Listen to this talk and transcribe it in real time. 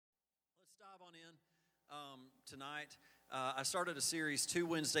dive on in tonight. I started a series 2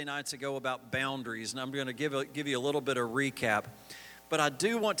 Wednesday nights ago about boundaries, and I'm going to give you a little bit of recap. But I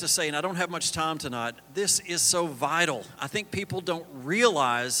do want to say, and I don't have much time tonight, this is so vital. I think people don't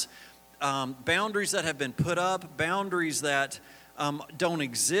realize boundaries that have been put up, boundaries that don't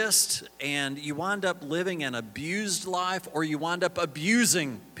exist, and you wind up living an abused life, or you wind up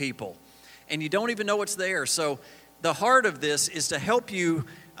abusing people, and you don't even know what's there. So the heart of this is to help you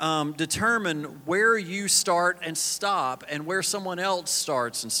determine where you start and stop, and where someone else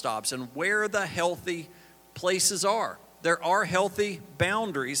starts and stops, and where the healthy places are. There are healthy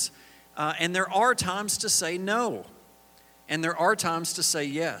boundaries, and there are times to say no, and there are times to say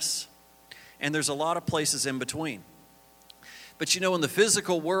yes, and there's a lot of places in between. But you know, in the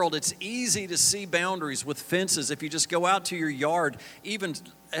physical world, it's easy to see boundaries with fences. If you just go out to your yard, even,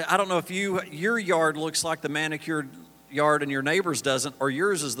 I don't know if your yard looks like the manicured yard and your neighbor's doesn't, or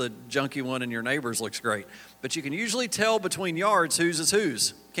yours is the junky one and your neighbor's looks great. But you can usually tell between yards whose is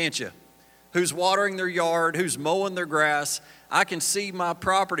whose, can't you? Who's watering their yard, who's mowing their grass. I can see my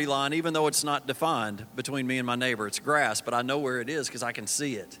property line even though it's not defined between me and my neighbor. It's grass, but I know where it is because I can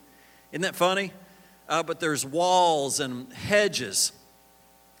see it. Isn't that funny? But there's walls and hedges.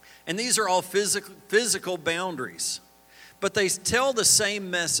 And these are all physical boundaries. But they tell the same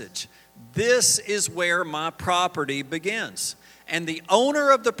message. This is where my property begins. And the owner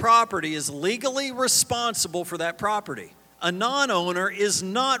of the property is legally responsible for that property. A non-owner is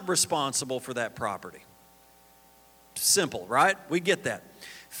not responsible for that property. Simple, right? We get that.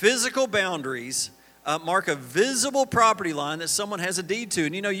 Physical boundaries mark a visible property line that someone has a deed to.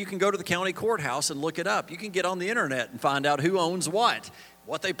 And you know, you can go to the county courthouse and look it up. You can get on the internet and find out who owns what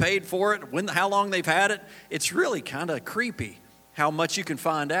they paid for it, how long they've had it. It's really kind of creepy how much you can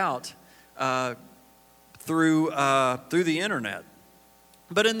find out through the internet.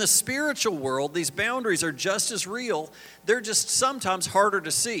 But in the spiritual world, these boundaries are just as real. They're just sometimes harder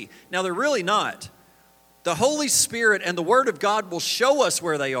to see. Now, they're really not. The Holy Spirit and the Word of God will show us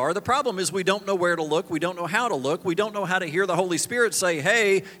where they are. The problem is we don't know where to look. We don't know how to look. We don't know how to hear the Holy Spirit say,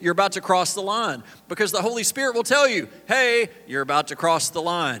 hey, you're about to cross the line. Because the Holy Spirit will tell you, hey, you're about to cross the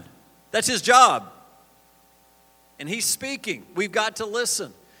line. That's His job. And He's speaking. We've got to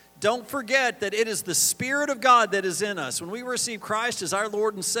listen. Don't forget that it is the Spirit of God that is in us. When we receive Christ as our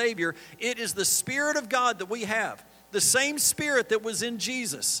Lord and Savior, it is the Spirit of God that we have. The same Spirit that was in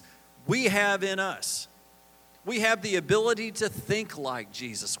Jesus, we have in us. We have the ability to think like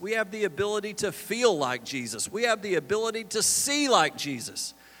Jesus. We have the ability to feel like Jesus. We have the ability to see like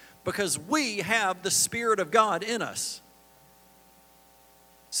Jesus because we have the Spirit of God in us.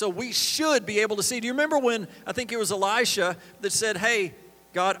 So we should be able to see. Do you remember when, I think it was Elisha that said, hey,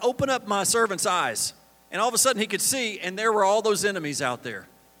 God, open up my servant's eyes. And all of a sudden he could see, and there were all those enemies out there.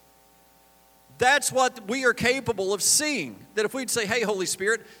 That's what we are capable of seeing. That if we'd say, hey, Holy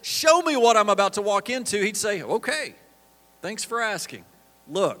Spirit, show me what I'm about to walk into, He'd say, okay, thanks for asking.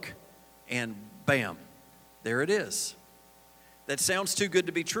 Look, and bam, there it is. That sounds too good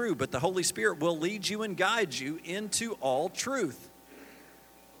to be true, but the Holy Spirit will lead you and guide you into all truth.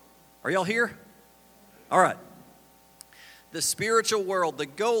 Are y'all here? All right. The spiritual world, the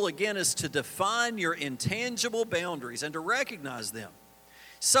goal again is to define your intangible boundaries and to recognize them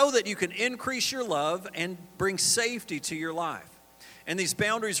so that you can increase your love and bring safety to your life. And these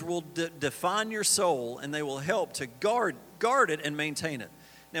boundaries will define your soul, and they will help to guard it and maintain it.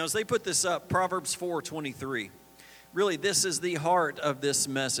 Now, as they put this up, Proverbs 4:23. Really, this is the heart of this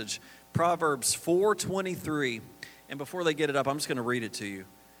message. Proverbs 4:23. And before they get it up, I'm just going to read it to you.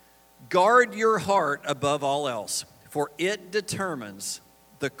 Guard your heart above all else, for it determines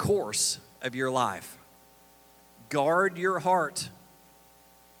the course of your life. Guard your heart.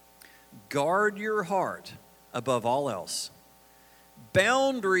 Guard your heart above all else.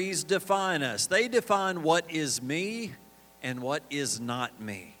 Boundaries define us. They define what is me and what is not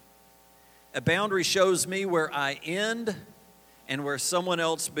me. A boundary shows me where I end and where someone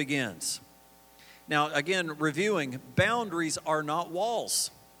else begins. Now, again, reviewing, boundaries are not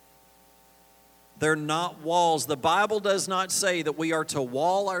walls. They're not walls. The Bible does not say that we are to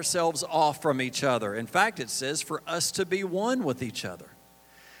wall ourselves off from each other. In fact, it says for us to be one with each other.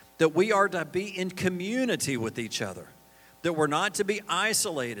 That we are to be in community with each other. That we're not to be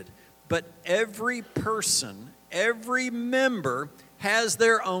isolated. But every person, every member has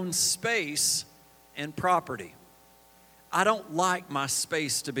their own space and property. I don't like my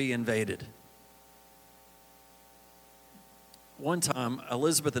space to be invaded. One time,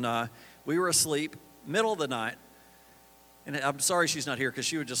 Elizabeth and I, we were asleep, middle of the night, and I'm sorry she's not here because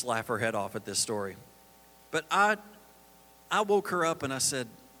she would just laugh her head off at this story. But I woke her up and I said,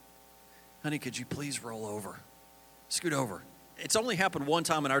 honey, could you please roll over? Scoot over. It's only happened one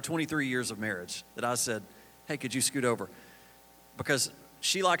time in our 23 years of marriage that I said, hey, could you scoot over? Because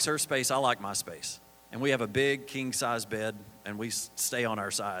she likes her space, I like my space. And we have a big king-size bed, and we stay on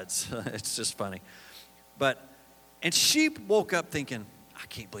our sides. It's just funny. And she woke up thinking, I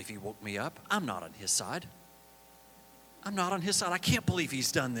can't believe he woke me up. I'm not on his side. I'm not on his side. I can't believe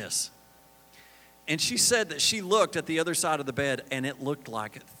he's done this. And she said that she looked at the other side of the bed, and it looked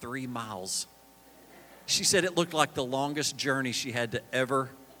like 3 miles. She said it looked like the longest journey she had to ever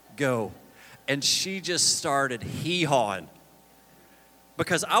go. And she just started hee-hawing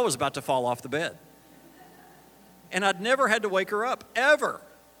because I was about to fall off the bed. And I'd never had to wake her up, ever.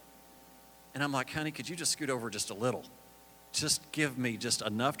 And I'm like, honey, could you just scoot over just a little? Just give me just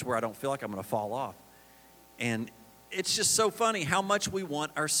enough to where I don't feel like I'm going to fall off. And it's just so funny how much we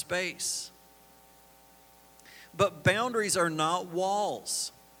want our space. But boundaries are not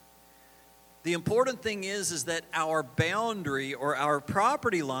walls. The important thing is that our boundary or our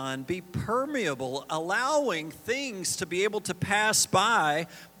property line be permeable, allowing things to be able to pass by,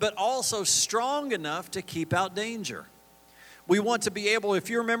 but also strong enough to keep out danger. We want to be able, if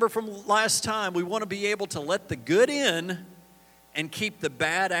you remember from last time, we want to be able to let the good in and keep the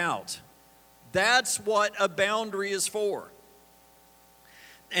bad out. That's what a boundary is for.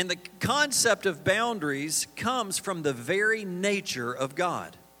 And the concept of boundaries comes from the very nature of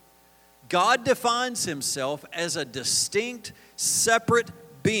God. God defines himself as a distinct, separate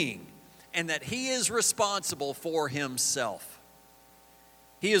being, and that he is responsible for himself.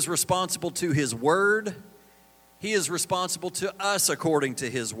 He is responsible to his word. He is responsible to us according to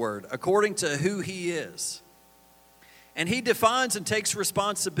his word, according to who he is. And he defines and takes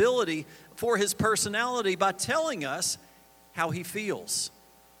responsibility for his personality by telling us how he feels,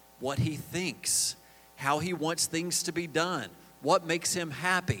 what he thinks, how he wants things to be done, what makes him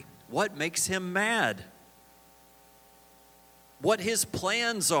happy, what makes him mad, what his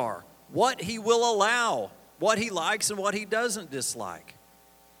plans are, what he will allow, what he likes and what he doesn't dislike.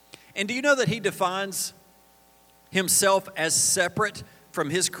 And do you know that he defines himself as separate from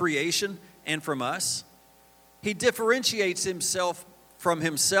his creation and from us? He differentiates himself from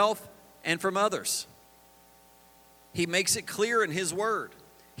himself and from others. He makes it clear in his word.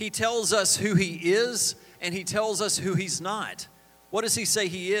 He tells us who he is and he tells us who he's not. What does he say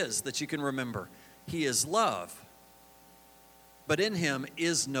he is that you can remember? He is love. But in him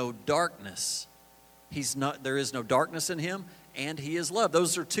is no darkness. There is no darkness in him, and he is love.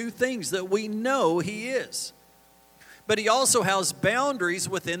 Those are two things that we know he is. But he also has boundaries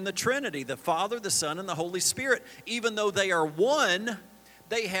within the Trinity, the Father, the Son, and the Holy Spirit. Even though they are one,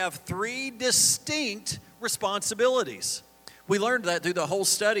 they have 3 distinct responsibilities. We learned that through the whole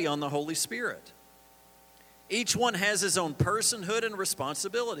study on the Holy Spirit. Each one has his own personhood and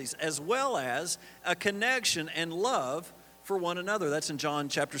responsibilities, as well as a connection and love for one another. That's in John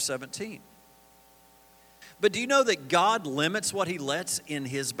chapter 17. But do you know that God limits what he lets in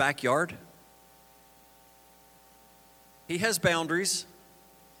his backyard? He has boundaries.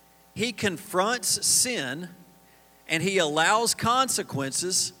 He confronts sin, and he allows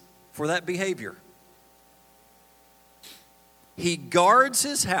consequences for that behavior. He guards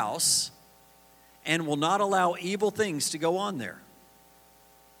his house and will not allow evil things to go on there.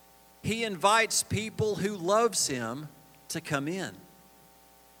 He invites people who loves him to come in.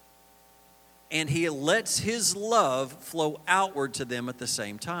 And he lets his love flow outward to them at the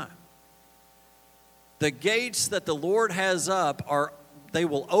same time. The gates that the Lord has up they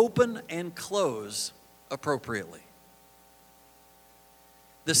will open and close appropriately.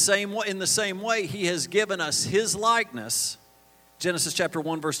 In the same way, he has given us his likeness, Genesis chapter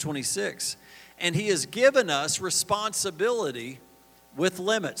 1, verse 26. And he has given us responsibility with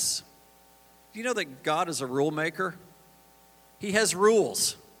limits. Do you know that God is a rule maker? He has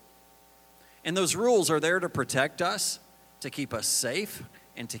rules. And those rules are there to protect us, to keep us safe,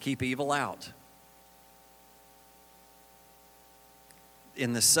 and to keep evil out.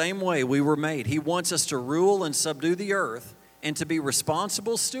 In the same way we were made, he wants us to rule and subdue the earth and to be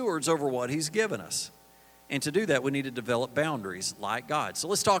responsible stewards over what he's given us. And to do that, we need to develop boundaries like God. So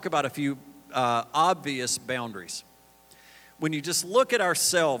let's talk about a few obvious boundaries. When you just look at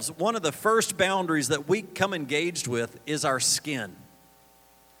ourselves, one of the first boundaries that we come engaged with is our skin.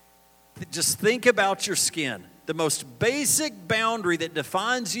 Just think about your skin. The most basic boundary that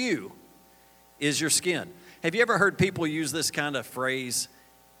defines you is your skin. Have you ever heard people use this kind of phrase,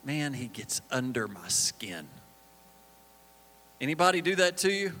 man, he gets under my skin? Anybody do that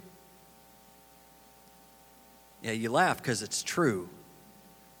to you? Yeah, you laugh because it's true.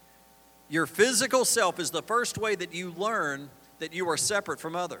 Your physical self is the first way that you learn that you are separate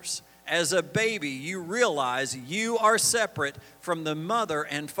from others. as a baby, you realize you are separate from the mother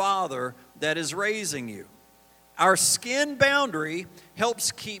and father that is raising you. Our skin boundary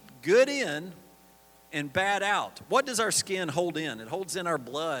helps keep good in and bad out. What does our skin hold in? It holds in our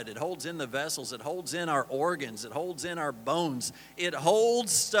blood. It holds in the vessels. It holds in our organs. It holds in our bones. It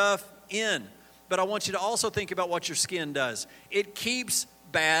holds stuff in. But I want you to also think about what your skin does. It keeps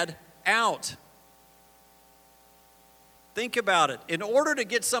bad out. Think about it. In order to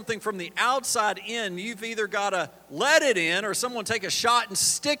get something from the outside in, you've either got to let it in or someone take a shot and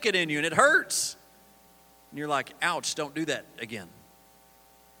stick it in you, and it hurts. And you're like, ouch, don't do that again.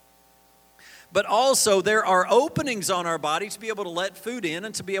 But also, there are openings on our body to be able to let food in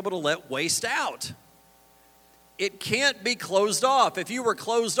and to be able to let waste out. It can't be closed off. If you were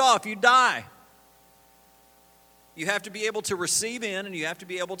closed off, you'd die. You have to be able to receive in, and you have to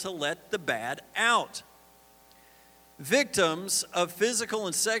be able to let the bad out. Victims of physical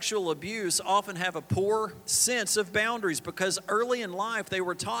and sexual abuse often have a poor sense of boundaries because early in life they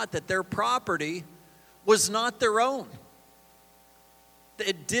were taught that their property was not their own.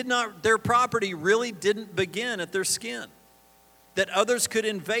 Their property really didn't begin at their skin. That others could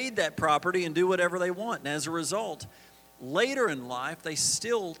invade that property and do whatever they want. And as a result, later in life, they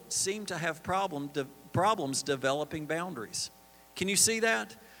still seem to have problems developing boundaries. Can you see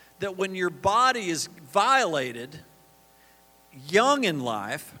that? That when your body is violated young in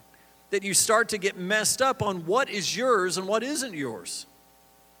life, that you start to get messed up on what is yours and what isn't yours.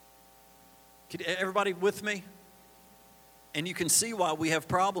 Everybody with me? And you can see why we have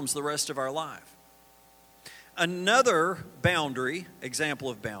problems the rest of our life. Another boundary, example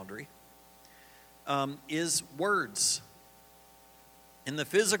of boundary, is words. In the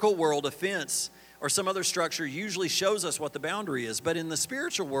physical world, a fence or some other structure usually shows us what the boundary is. But in the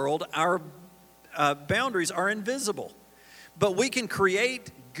spiritual world, our boundaries are invisible. But we can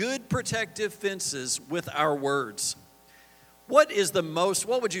create good protective fences with our words. What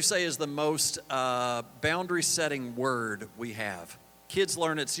would you say is the most boundary-setting word we have? Kids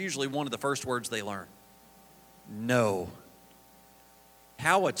learn it's usually one of the first words they learn. No.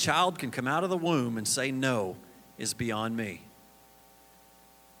 How a child can come out of the womb and say no is beyond me.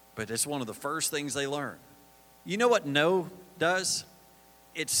 But it's one of the first things they learn. You know what no does?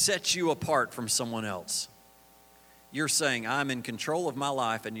 It sets you apart from someone else. You're saying, I'm in control of my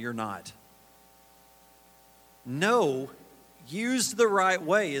life and you're not. No, used the right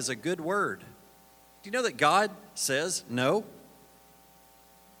way, is a good word. Do you know that God says no?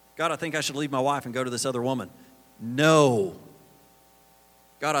 God, I think I should leave my wife and go to this other woman. No.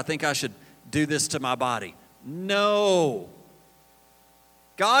 God, I think I should do this to my body. No.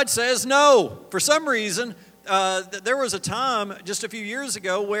 God says no. For some reason, there was a time just a few years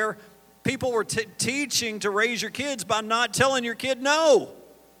ago where people were teaching to raise your kids by not telling your kid no.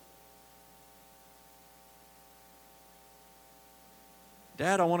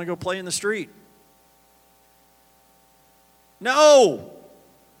 Dad, I want to go play in the street. No.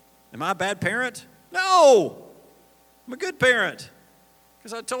 Am I a bad parent? No. I'm a good parent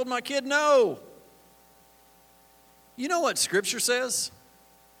because I told my kid no. You know what Scripture says?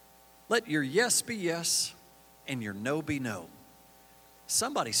 Let your yes be yes and your no be no.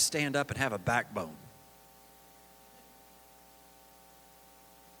 Somebody stand up and have a backbone.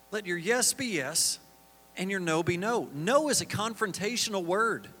 Let your yes be yes and your no be no. No is a confrontational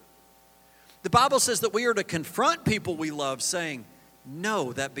word. The Bible says that we are to confront people we love saying,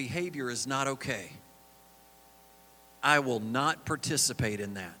 no, that behavior is not okay. I will not participate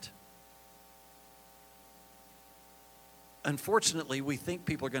in that. Unfortunately, we think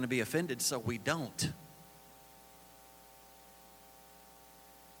people are going to be offended, so we don't.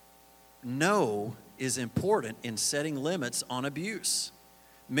 No is important in setting limits on abuse.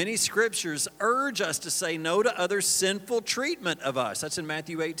 Many scriptures urge us to say no to others' sinful treatment of us. That's in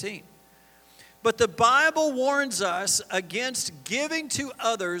Matthew 18. But the Bible warns us against giving to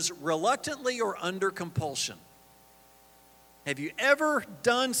others reluctantly or under compulsion. Have you ever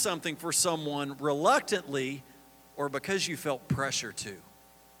done something for someone reluctantly or because you felt pressure to?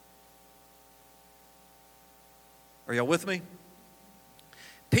 Are y'all with me?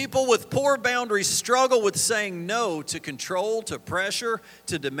 People with poor boundaries struggle with saying no to control, to pressure,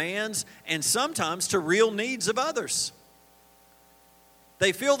 to demands, and sometimes to real needs of others.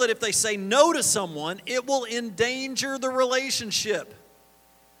 They feel that if they say no to someone, it will endanger the relationship.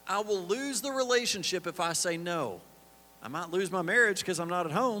 I will lose the relationship if I say no. I might lose my marriage because I'm not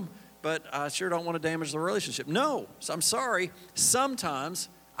at home, but I sure don't want to damage the relationship. No, I'm sorry. Sometimes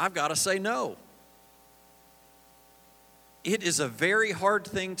I've got to say no. It is a very hard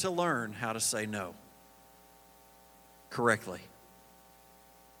thing to learn how to say no correctly.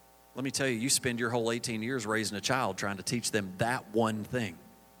 Let me tell you, you spend your whole 18 years raising a child trying to teach them that one thing.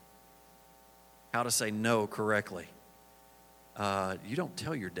 How to say no correctly. You don't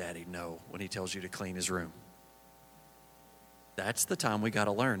tell your daddy no when he tells you to clean his room. That's the time we got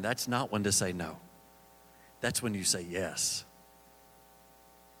to learn. That's not when to say no. That's when you say yes.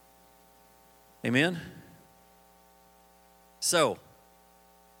 Amen? So,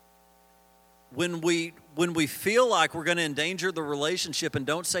 when we feel like we're going to endanger the relationship and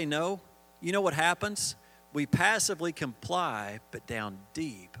don't say no, you know what happens? We passively comply, but down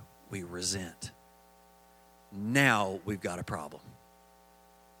deep, we resent. Now we've got a problem.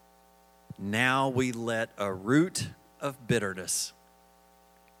 Now we let a root of bitterness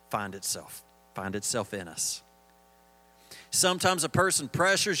find itself in us. Sometimes a person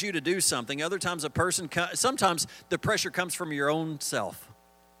pressures you to do something. Other times sometimes the pressure comes from your own self.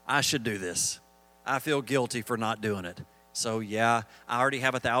 I should do this. I feel guilty for not doing it. So yeah, I already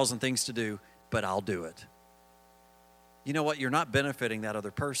have 1,000 things to do, but I'll do it. You know what? You're not benefiting that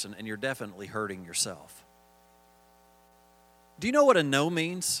other person, and you're definitely hurting yourself. Do you know what a no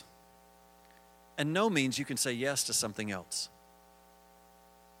means? A no means you can say yes to something else.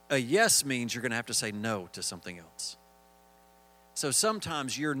 A yes means you're going to have to say no to something else. So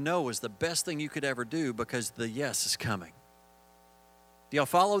sometimes your no is the best thing you could ever do because the yes is coming. Do y'all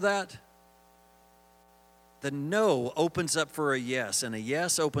follow that? The no opens up for a yes, and a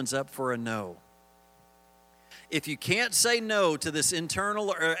yes opens up for a no. If you can't say no to this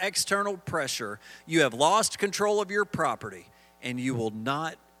internal or external pressure, you have lost control of your property, and you will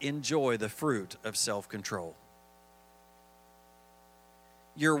not enjoy the fruit of self-control.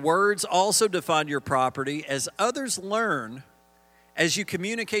 Your words also define your property. As others learn, as you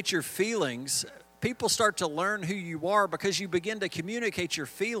communicate your feelings, people start to learn who you are because you begin to communicate your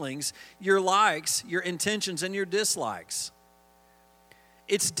feelings, your likes, your intentions, and your dislikes.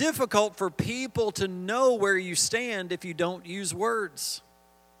 It's difficult for people to know where you stand if you don't use words.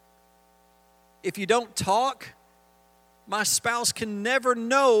 If you don't talk, my spouse can never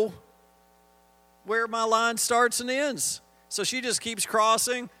know where my line starts and ends. So she just keeps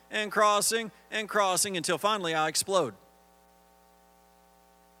crossing and crossing and crossing until finally I explode.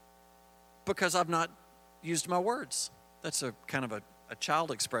 Because I've not used my words. That's a kind of a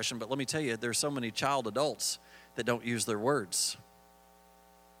child expression, but let me tell you, there's so many child adults that don't use their words.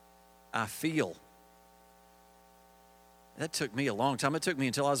 I feel. That took me a long time. It took me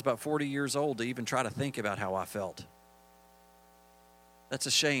until I was about 40 years old to even try to think about how I felt. That's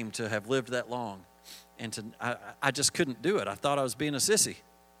a shame to have lived that long. And I just couldn't do it. I thought I was being a sissy.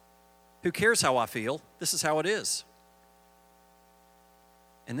 Who cares how I feel? This is how it is.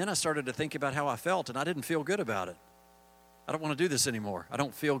 And then I started to think about how I felt, and I didn't feel good about it. I don't want to do this anymore. I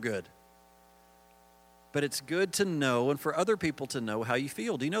don't feel good. But it's good to know and for other people to know how you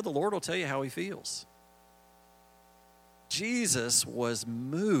feel. Do you know the Lord will tell you how he feels? Jesus was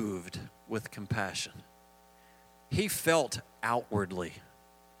moved with compassion. He felt outwardly,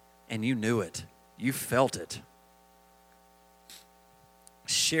 and you knew it. You felt it.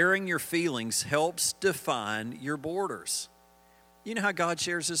 Sharing your feelings helps define your borders. You know how God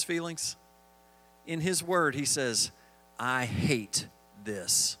shares his feelings? In his word, he says, I hate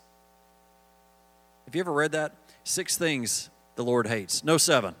this. Have you ever read that? 6 things the Lord hates. No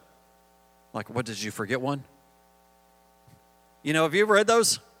 7. Like, what, did you forget one? You know, have you ever read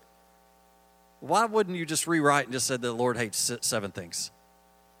those? Why wouldn't you just rewrite and just say the Lord hates 7 things?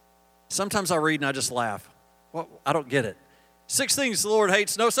 Sometimes I read and I just laugh. Well, I don't get it. 6 things the Lord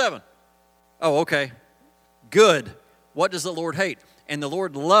hates, no 7. Oh, okay. Good. What does the Lord hate? And the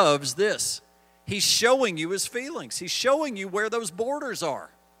Lord loves this. He's showing you his feelings. He's showing you where those borders are.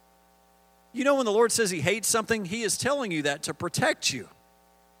 You know, when the Lord says he hates something, he is telling you that to protect you.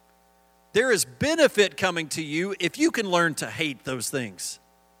 There is benefit coming to you if you can learn to hate those things.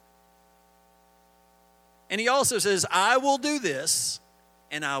 And he also says, I will do this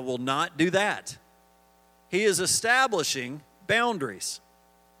and I will not do that. He is establishing boundaries.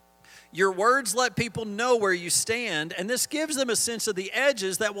 Your words let people know where you stand, and this gives them a sense of the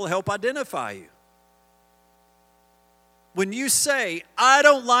edges that will help identify you. When you say, I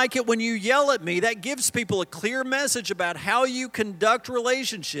don't like it when you yell at me, that gives people a clear message about how you conduct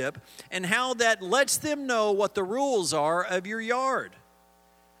relationship and how that lets them know what the rules are of your yard.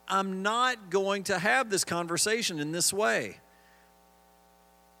 I'm not going to have this conversation in this way.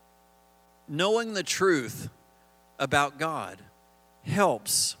 Knowing the truth about God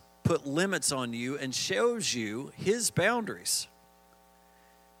helps put limits on you and shows you his boundaries.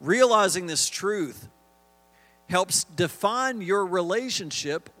 Realizing this truth helps define your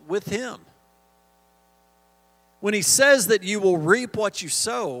relationship with him. When he says that you will reap what you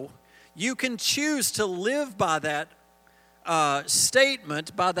sow, You can choose to live by that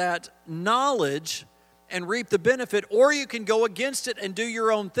statement, by that knowledge, and reap the benefit, or you can go against it and do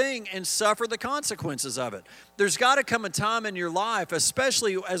your own thing and suffer the consequences of it. There's got to come a time in your life,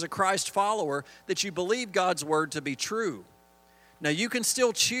 especially as a Christ follower, that you believe God's word to be true. Now, you can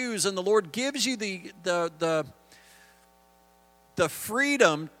still choose, and the Lord gives you the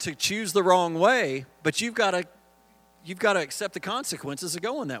freedom to choose the wrong way, but you've got to accept the consequences of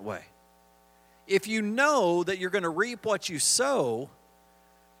going that way. If you know that you're going to reap what you sow,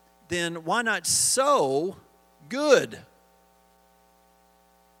 then why not sow good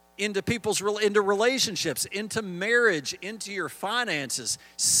into into relationships, into marriage, into your finances?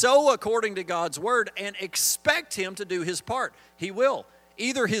 Sow according to God's word and expect Him to do His part. He will.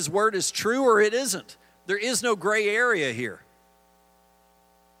 Either His word is true or it isn't. There is no gray area here.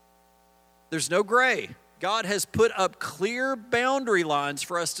 There's no gray. God has put up clear boundary lines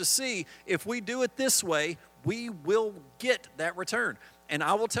for us to see. If we do it this way, we will get that return. And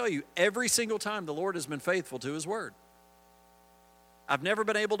I will tell you, every single time the Lord has been faithful to His word. I've never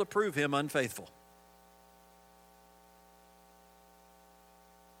been able to prove Him unfaithful.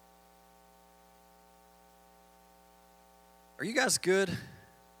 Are you guys good? I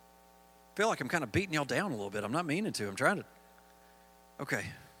feel like I'm kind of beating y'all down a little bit. I'm not meaning to. I'm trying to.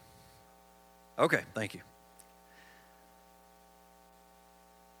 Okay, thank you.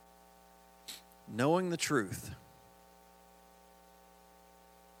 Knowing the truth.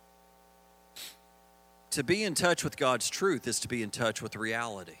 To be in touch with God's truth is to be in touch with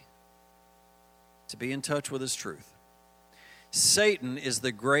reality. To be in touch with His truth. Satan is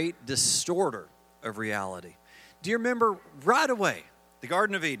the great distorter of reality. Do you remember right away, the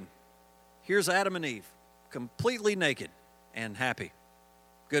Garden of Eden? Here's Adam and Eve, completely naked and happy.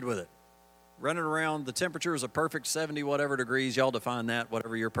 Good with it. Running around, the temperature is a perfect 70 whatever degrees. Y'all define that,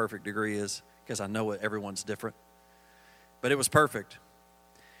 whatever your perfect degree is, because I know everyone's different. But it was perfect.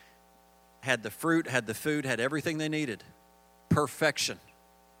 Had the fruit, had the food, had everything they needed. Perfection.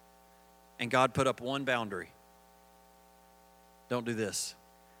 And God put up one boundary. Don't do this.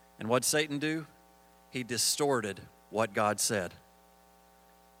 And what'd Satan do? He distorted what God said.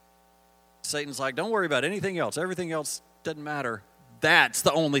 Satan's like, don't worry about anything else. Everything else doesn't matter. That's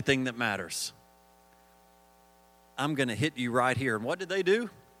the only thing that matters. I'm going to hit you right here. And what did they do?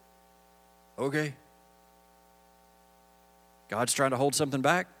 Okay. God's trying to hold something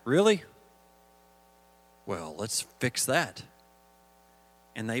back? Really? Well, let's fix that.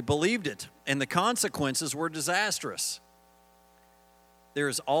 And they believed it. And the consequences were disastrous. There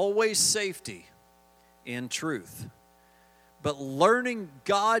is always safety in truth. But learning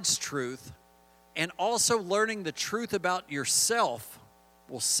God's truth and also learning the truth about yourself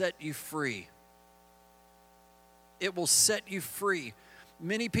will set you free. It will set you free.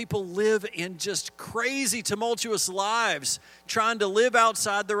 Many people live in just crazy, tumultuous lives, trying to live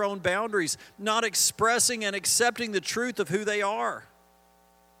outside their own boundaries, not expressing and accepting the truth of who they are.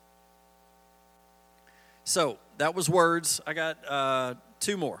 So, that was words. I got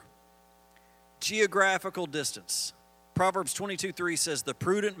two more. Geographical distance. Proverbs 22:3 says, the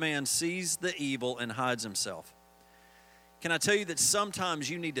prudent man sees the evil and hides himself. Can I tell you that sometimes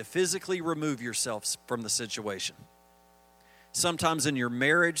you need to physically remove yourself from the situation? Sometimes in your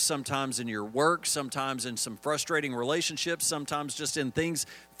marriage, sometimes in your work, sometimes in some frustrating relationships, sometimes just in things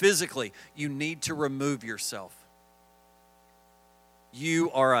physically, you need to remove yourself.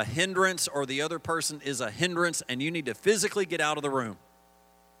 You are a hindrance or the other person is a hindrance and you need to physically get out of the room.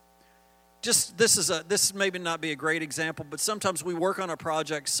 This maybe not be a great example, but sometimes we work on a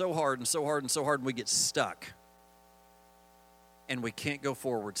project so hard and we get stuck. And we can't go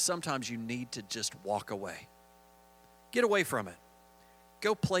forward. Sometimes you need to just walk away. Get away from it.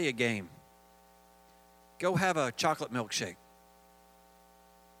 Go play a game. Go have a chocolate milkshake.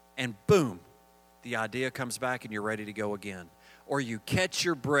 And boom, the idea comes back and you're ready to go again. Or you catch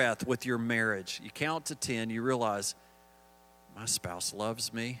your breath with your marriage. You count to 10, you realize, my spouse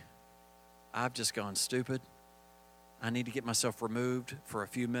loves me. I've just gone stupid. I need to get myself removed for a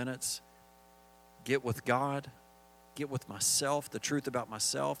few minutes. Get with God. Get with myself, the truth about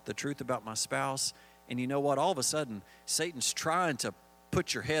myself, the truth about my spouse. And you know what? All of a sudden, Satan's trying to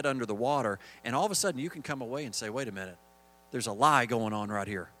put your head under the water. And all of a sudden, you can come away and say, wait a minute. There's a lie going on right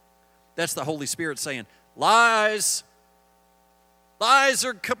here. That's the Holy Spirit saying, lies. Lies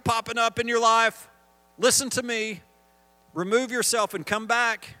are popping up in your life. Listen to me. Remove yourself and come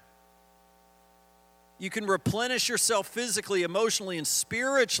back. You can replenish yourself physically, emotionally, and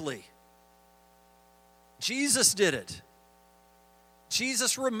spiritually. Jesus did it.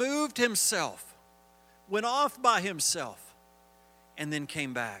 Jesus removed himself, went off by himself, and then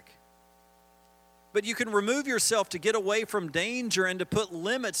came back. But you can remove yourself to get away from danger and to put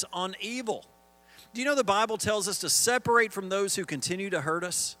limits on evil. Do you know the Bible tells us to separate from those who continue to hurt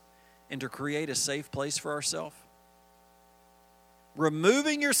us and to create a safe place for ourselves?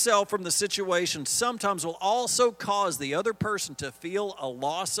 Removing yourself from the situation sometimes will also cause the other person to feel a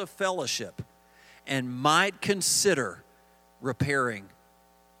loss of fellowship and might consider repairing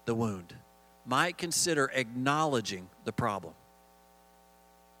the wound, might consider acknowledging the problem.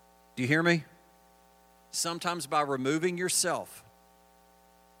 Do you hear me? Sometimes by removing yourself,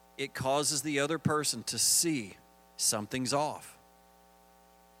 it causes the other person to see something's off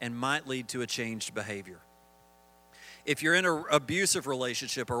and might lead to a changed behavior. If you're in an abusive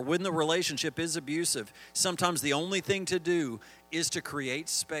relationship or when the relationship is abusive, sometimes the only thing to do is to create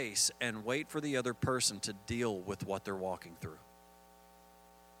space and wait for the other person to deal with what they're walking through.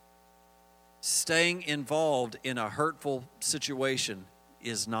 Staying involved in a hurtful situation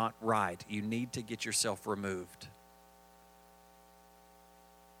is not right. You need to get yourself removed.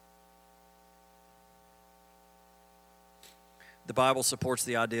 The Bible supports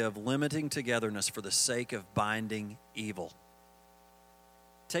the idea of limiting togetherness for the sake of binding evil.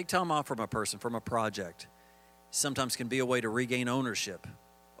 Take time off from a person, from a project. Sometimes can be a way to regain ownership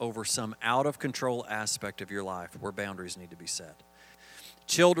over some out-of-control aspect of your life where boundaries need to be set.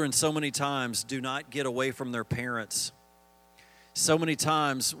 Children so many times do not get away from their parents. So many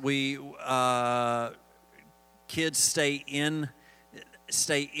times kids stay in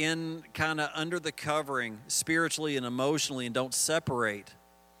kind of under the covering spiritually and emotionally and don't separate.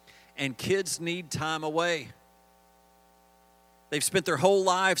 And kids need time away. They've spent their whole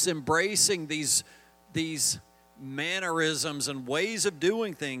lives embracing these mannerisms and ways of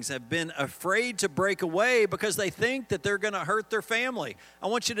doing things, have been afraid to break away because they think that they're going to hurt their family. I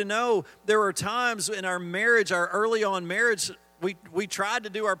want you to know there are times in our marriage, our early on marriage, we tried to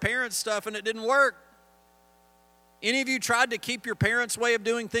do our parents' stuff and it didn't work. Any of you tried to keep your parents' way of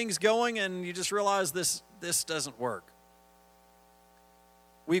doing things going and you just realized this doesn't work?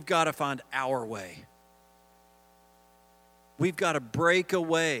 We've got to find our way. We've got to break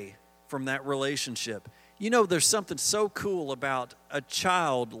away from that relationship. You know, there's something so cool about a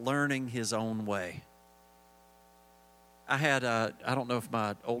child learning his own way. I don't know if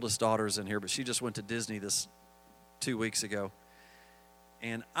my oldest daughter's in here, but she just went to Disney 2 weeks ago.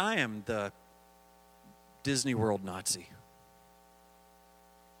 And I am the Disney World Nazi.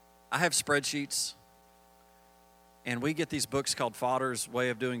 I have spreadsheets, and we get these books called Fodder's Way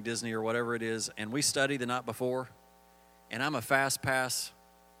of Doing Disney or whatever it is, and we study the night before, and I'm a fast pass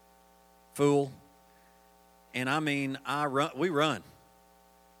fool, and I mean, we run,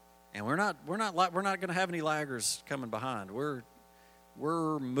 and we're not going to have any laggers coming behind. We're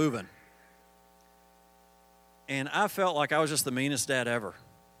moving, and I felt like I was just the meanest dad ever.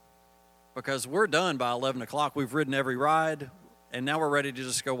 Because we're done by 11 o'clock. We've ridden every ride, and now we're ready to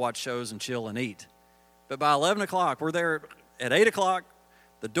just go watch shows and chill and eat. But by 11 o'clock, we're there at 8 o'clock.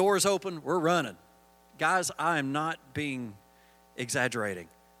 The door's open. We're running. Guys, I am not being exaggerating.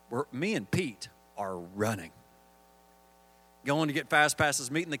 Me and Pete are running. Going to get fast passes,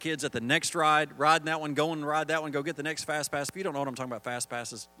 meeting the kids at the next ride, riding that one, going to ride that one, go get the next fast pass. If you don't know what I'm talking about, fast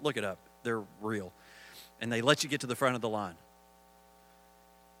passes, look it up. They're real. And they let you get to the front of the line.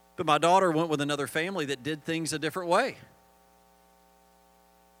 But my daughter went with another family that did things a different way.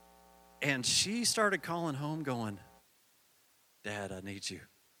 And she started calling home going, Dad, I need you.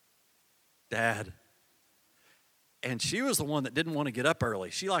 Dad. And she was the one that didn't want to get up early.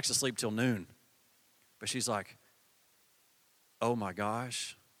 She likes to sleep till noon. But she's like, oh my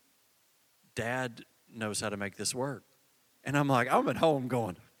gosh, Dad knows how to make this work. And I'm like, I'm at home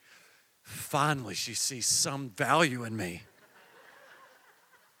going, finally she sees some value in me.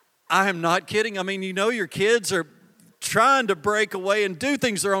 I am not kidding. I mean, you know your kids are trying to break away and do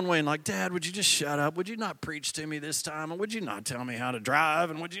things their own way. And like, Dad, would you just shut up? Would you not preach to me this time? And would you not tell me how to drive?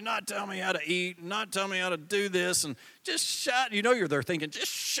 And would you not tell me how to eat? And not tell me how to do this? And just shut. You know you're there thinking,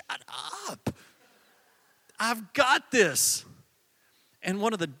 just shut up. I've got this. And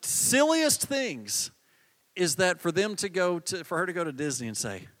one of the silliest things is that for her to go to Disney and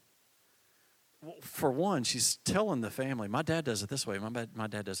say, well, for one, she's telling the family, my dad does it this way, my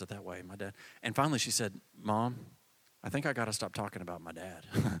dad does it that way, my dad. And finally she said, Mom, I think I got to stop talking about my dad.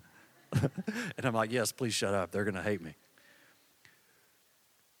 And I'm like, yes, please shut up. They're going to hate me.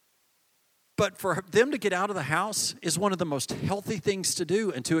 But for them to get out of the house is one of the most healthy things to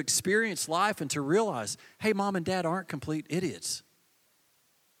do, and to experience life and to realize, hey, Mom and Dad aren't complete idiots.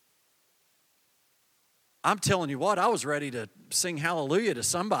 I'm telling you what, I was ready to sing hallelujah to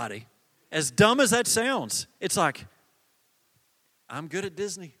somebody. As dumb as that sounds, it's like, I'm good at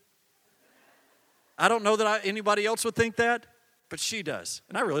Disney. I don't know that anybody else would think that, but she does.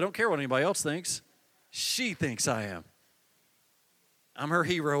 And I really don't care what anybody else thinks. She thinks I am. I'm her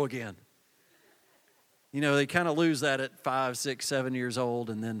hero again. You know, they kind of lose that at 5, 6, 7 years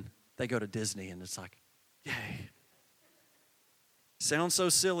old, and then they go to Disney, and it's like, yay. Sounds so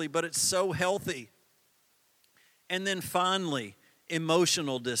silly, but it's so healthy. And then finally,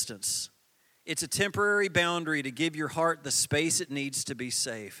 emotional distance. It's a temporary boundary to give your heart the space it needs to be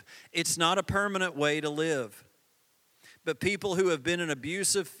safe. It's not a permanent way to live. But people who have been in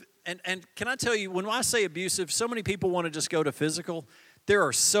abusive, and can I tell you, when I say abusive, so many people want to just go to physical. There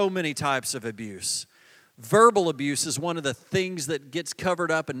are so many types of abuse. Verbal abuse is one of the things that gets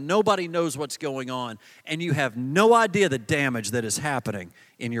covered up and nobody knows what's going on. And you have no idea the damage that is happening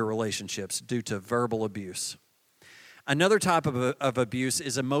in your relationships due to verbal abuse. Another type of abuse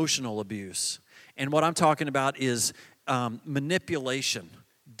is emotional abuse. And what I'm talking about is manipulation,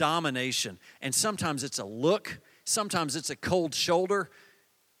 domination. And sometimes it's a look. Sometimes it's a cold shoulder.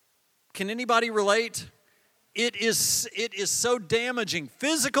 Can anybody relate? It is so damaging.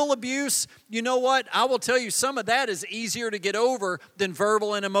 Physical abuse, you know what? I will tell you, some of that is easier to get over than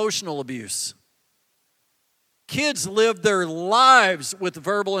verbal and emotional abuse. Kids live their lives with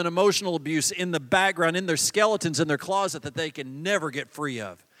verbal and emotional abuse in the background, in their skeletons, in their closet that they can never get free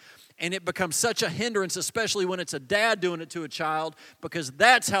of. And it becomes such a hindrance, especially when it's a dad doing it to a child, because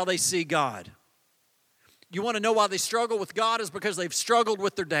that's how they see God. You want to know why they struggle with God is because they've struggled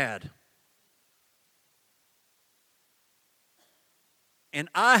with their dad. And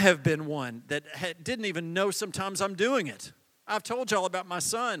I have been one that didn't even know sometimes I'm doing it. I've told y'all about my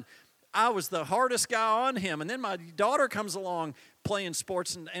son. I was the hardest guy on him. And then my daughter comes along playing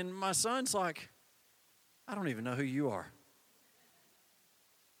sports, and my son's like, I don't even know who you are.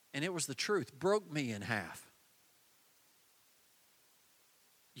 And it was the truth. Broke me in half.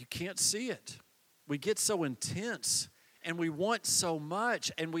 You can't see it. We get so intense. And we want so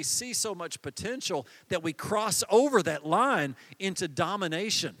much, and we see so much potential that we cross over that line into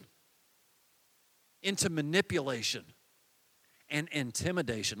domination, into manipulation, and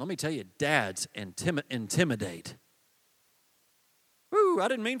intimidation. Let me tell you, dads intimidate. Woo, I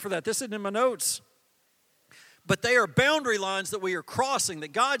didn't mean for that. This isn't in my notes. But they are boundary lines that we are crossing,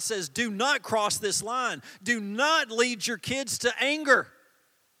 that God says, do not cross this line. Do not lead your kids to anger.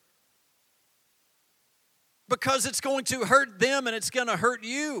 Because it's going to hurt them and it's going to hurt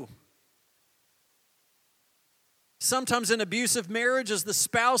you. Sometimes in abusive marriages, the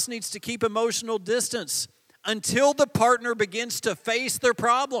spouse needs to keep emotional distance until the partner begins to face their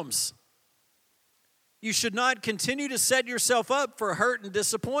problems. You should not continue to set yourself up for hurt and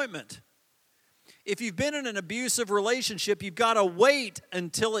disappointment. If you've been in an abusive relationship, you've got to wait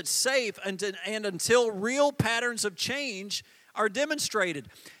until it's safe and until real patterns of change are demonstrated.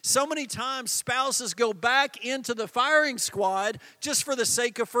 So many times spouses go back into the firing squad just for the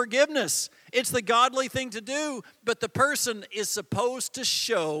sake of forgiveness. It's the godly thing to do, but the person is supposed to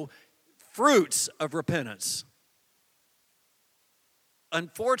show fruits of repentance.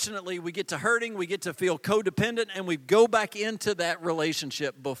 Unfortunately, we get to hurting, we get to feel codependent, and we go back into that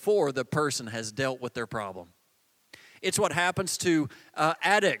relationship before the person has dealt with their problem. It's what happens to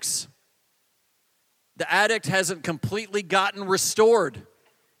addicts. The addict hasn't completely gotten restored,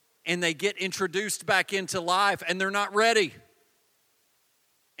 and they get introduced back into life, and they're not ready.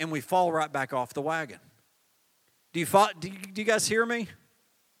 And we fall right back off the wagon. Do you guys hear me?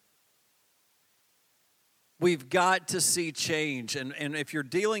 We've got to see change, and if you're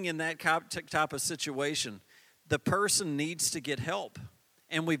dealing in that type of situation, the person needs to get help,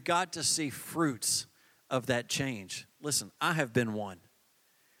 and we've got to see fruits of that change. Listen, I have been one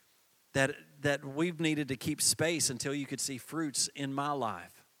that we've needed to keep space until you could see fruits in my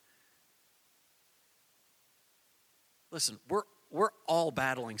life. Listen, we're all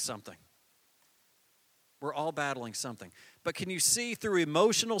battling something. We're all battling something. But can you see through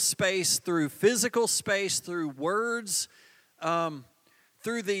emotional space, through physical space, through words,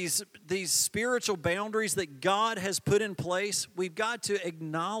 through these spiritual boundaries that God has put in place, we've got to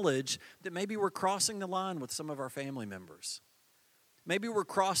acknowledge that maybe we're crossing the line with some of our family members. Maybe we're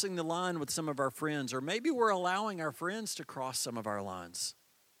crossing the line with some of our friends, or maybe we're allowing our friends to cross some of our lines.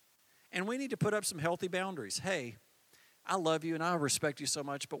 And we need to put up some healthy boundaries. Hey, I love you and I respect you so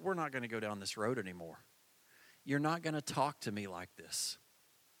much, but we're not going to go down this road anymore. You're not going to talk to me like this.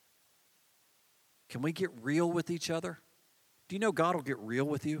 Can we get real with each other? Do you know God will get real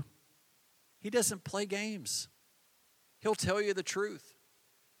with you? He doesn't play games. He'll tell you the truth.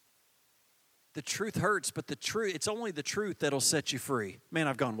 The truth hurts, but it's only the truth that'll set you free. Man,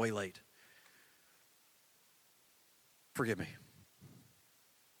 I've gone way late. Forgive me.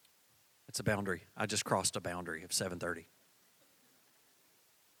 It's a boundary. I just crossed a boundary of 7:30.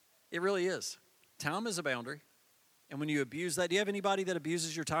 It really is. Time is a boundary. And when you abuse that, do you have anybody that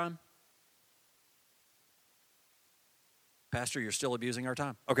abuses your time? Pastor, you're still abusing our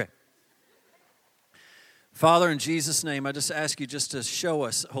time. Okay. Father, in Jesus' name, I just ask you just to show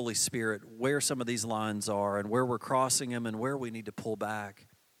us, Holy Spirit, where some of these lines are and where we're crossing them and where we need to pull back.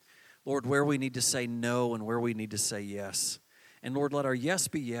 Lord, where we need to say no and where we need to say yes. And Lord, let our yes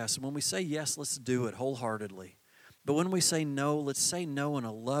be yes. And when we say yes, let's do it wholeheartedly. But when we say no, let's say no in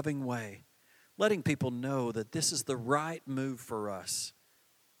a loving way, letting people know that this is the right move for us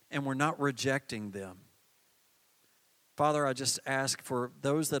and we're not rejecting them. Father, I just ask for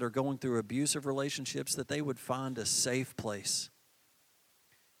those that are going through abusive relationships that they would find a safe place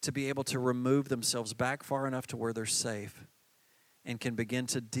to be able to remove themselves back far enough to where they're safe and can begin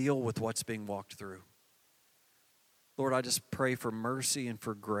to deal with what's being walked through. Lord, I just pray for mercy and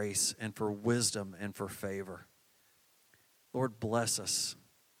for grace and for wisdom and for favor. Lord, bless us.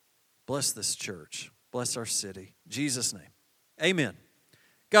 Bless this church. Bless our city. In Jesus' name, amen.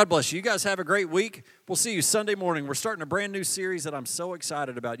 God bless you. You guys have a great week. We'll see you Sunday morning. We're starting a brand new series that I'm so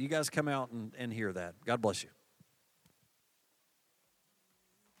excited about. You guys come out and hear that. God bless you.